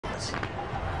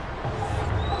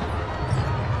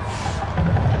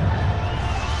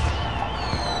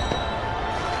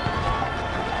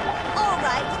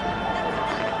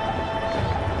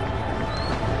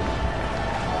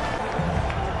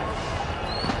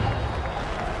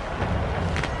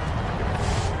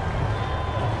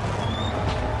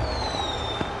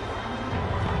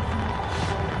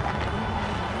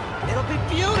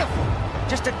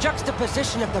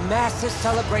juxtaposition of the masses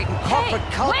celebrating corporate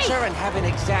culture and having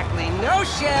exactly no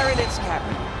share in its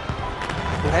capital.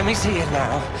 Let me see it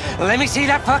now. Let me see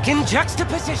that fucking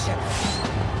juxtaposition.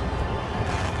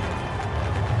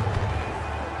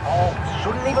 Oh,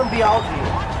 shouldn't even be out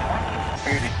here.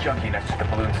 Bearded junkie next to the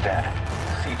balloon stand.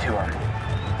 See to him.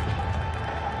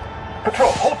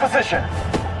 Patrol, hold position!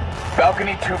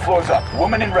 Balcony 2 floors up.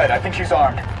 Woman in red, I think she's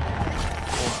armed.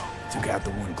 Took out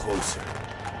the one closer.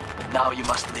 Now you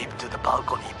must leap to the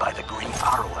balcony by the green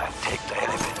arrow and take the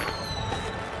elevator.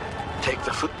 Take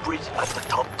the footbridge at the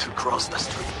top to cross the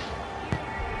street.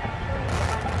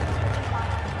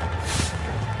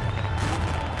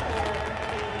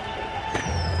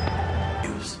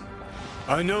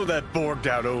 I know that borged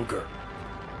out ogre.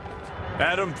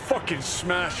 Adam fucking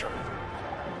Smasher.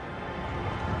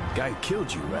 Guy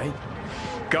killed you, right?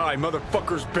 Guy,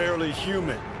 motherfucker's barely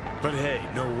human. But hey,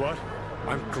 know what?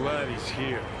 I'm glad he's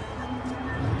here.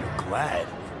 You're glad?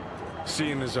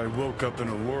 Seeing as I woke up in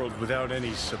a world without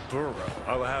any Saburo,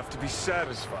 I'll have to be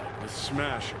satisfied with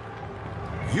Smasher.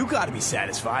 You gotta be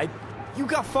satisfied. You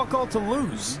got fuck all to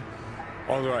lose.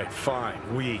 Alright, fine,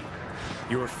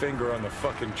 your finger on the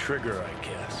fucking trigger, I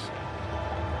guess.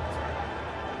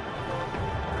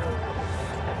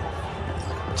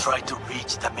 Try to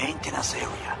reach the maintenance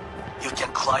area. You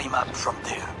can climb up from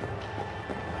there.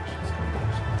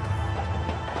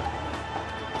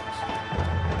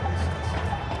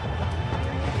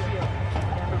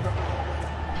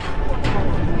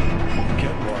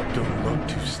 Catwalk don't look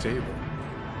too stable.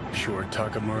 Sure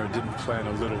Takamura didn't plan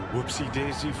a little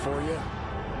whoopsie-daisy for you?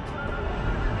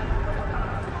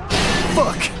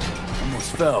 Fuck!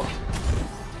 Almost fell.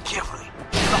 Carefully.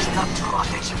 You must not draw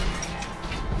attention.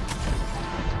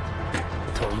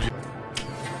 Told you.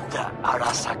 The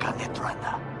Arasaka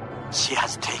Netrunner. She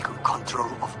has taken control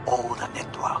of all the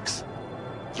networks.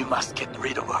 You must get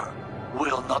rid of her.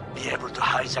 We'll not be able to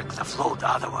hijack the float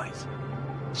otherwise.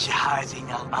 She hides in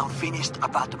an unfinished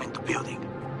apartment building,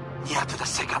 near to the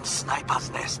second sniper's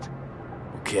nest.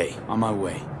 Okay, on my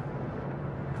way.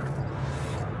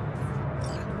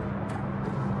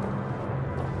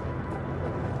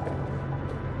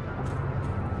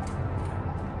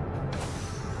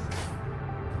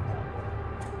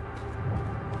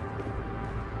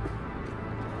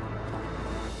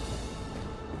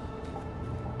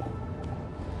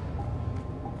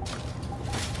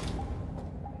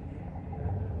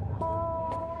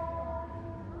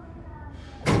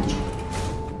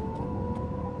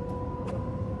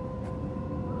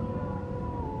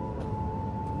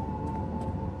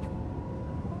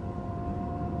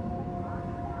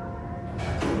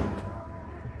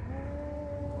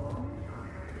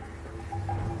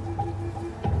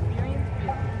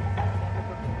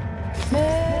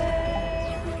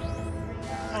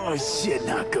 Oh shit,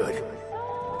 not good.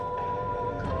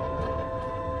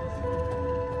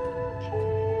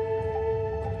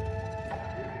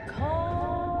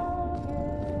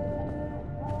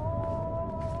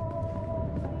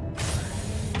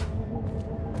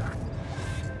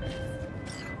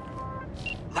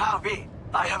 Now, V,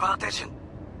 I have our attention.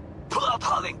 Pull out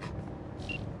our link.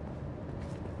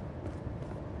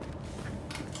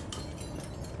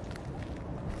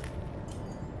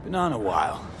 Been on a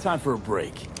while. Time for a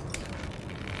break.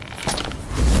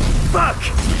 Fuck!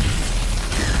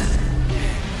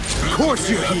 Of course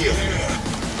you're here!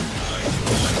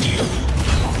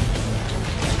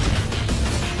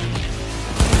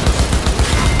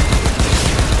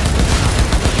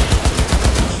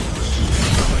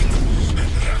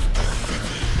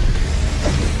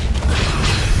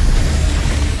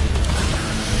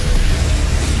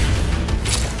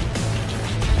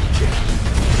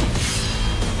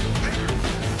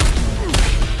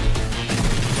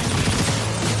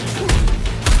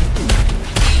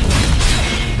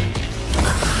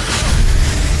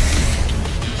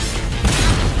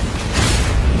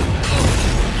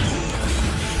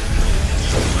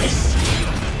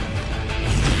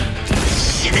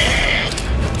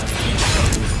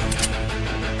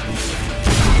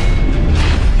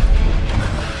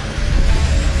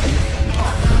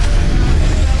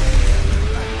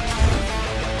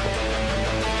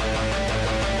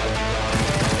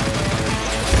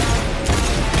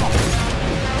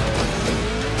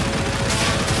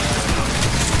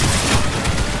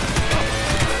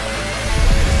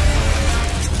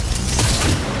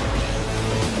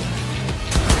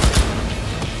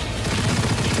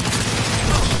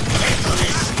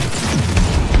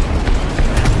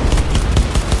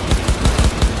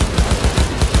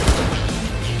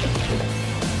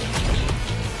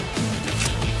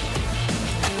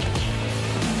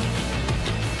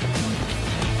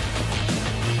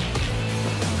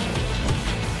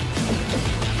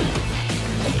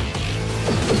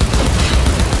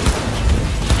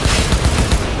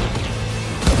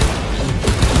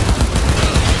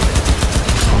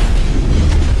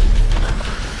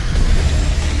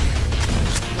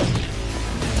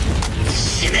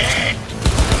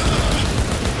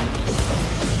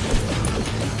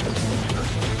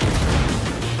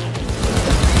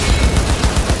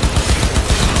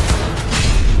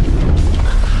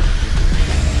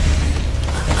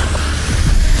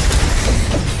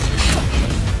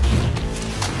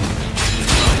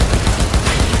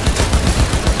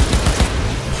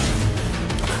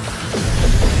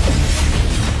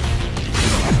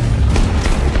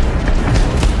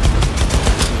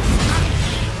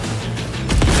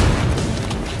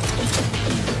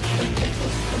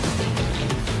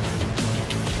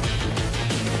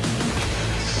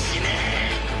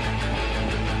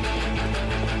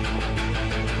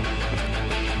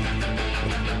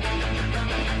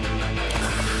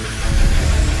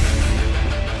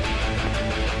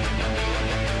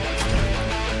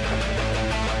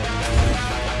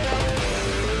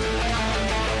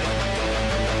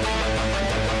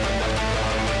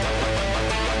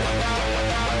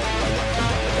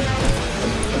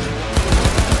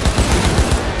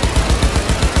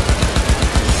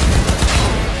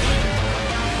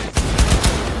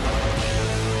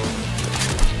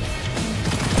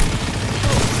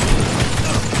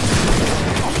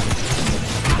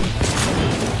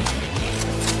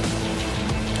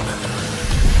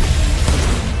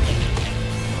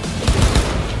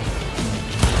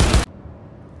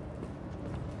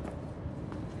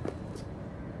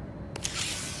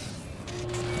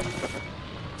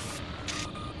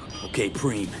 Okay,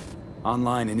 Preem.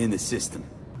 Online and in the system.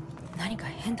 何か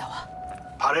変だわ。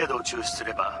パレードを中止す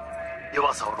れば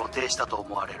弱さを露呈したと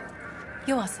思われる。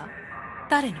弱さ？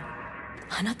誰の？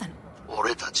あなたの。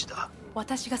俺たちだ。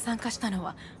私が参加したの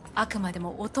はあくまで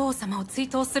もお父様を追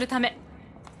悼するため。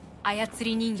操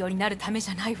り人形になるため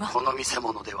じゃないわ。この見せ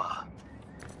物では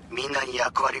みんなに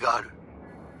役割がある。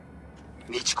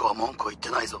美智子は文句を言って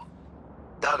ないぞ。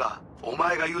だがお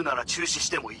前が言うなら中止し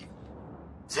てもいい。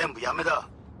全部やめだ。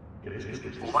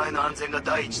お前の安全が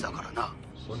第一だからな。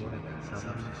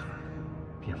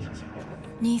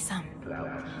兄さん、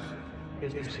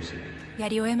や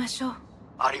り終えましょう。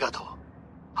ありがとう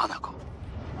花子。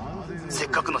せっ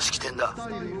かくの式典だ。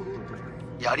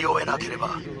やり終えなければ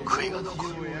悔いが残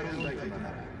る。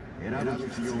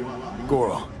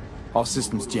Goro, all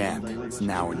systems jammed. It's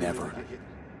now or never.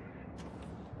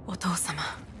 お父様。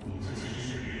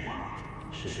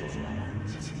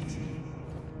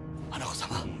花子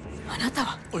様、あなた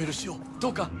はお許しを。ど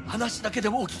うか話だけで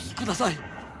もお聞きください。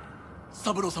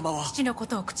三郎様は父のこ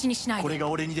とを口にしないで。これが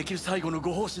俺にできる最後の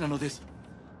ご奉仕なのです。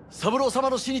三郎様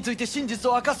の死について真実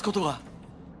を明かすことが。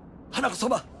花子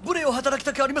様、無礼を働き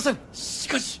たくありません。し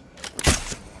かし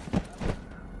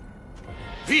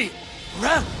B!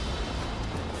 Run!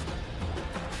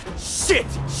 Shit!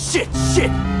 Shit!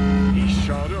 Shit! He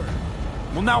shot her.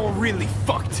 Well, now we're really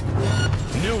fucked.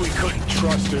 Knew we couldn't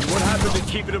trust him. What happened to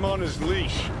keeping him on his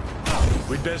leash?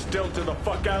 We'd best delta the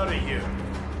fuck out of here.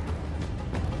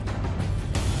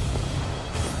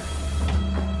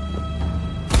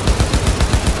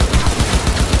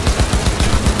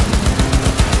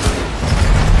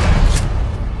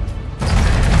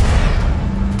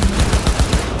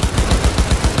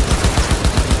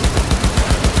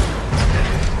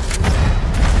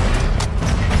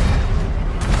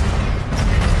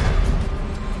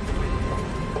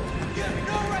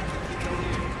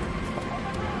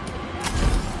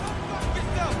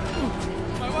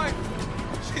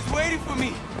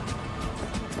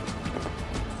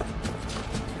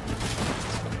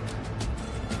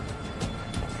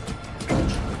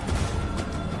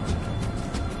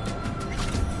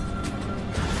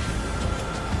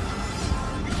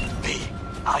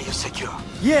 Are you secure?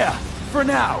 Yeah, for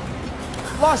now.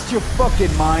 Lost your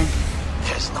fucking mind?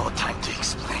 There's no time to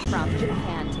explain. From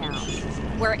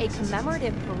Japantown, where a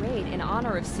commemorative parade in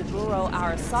honor of Saburo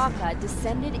Arasaka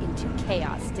descended into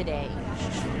chaos today.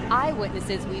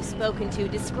 Eyewitnesses we've spoken to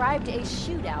described a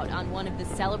shootout on one of the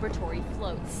celebratory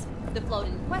floats. The float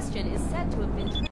in question is said to have been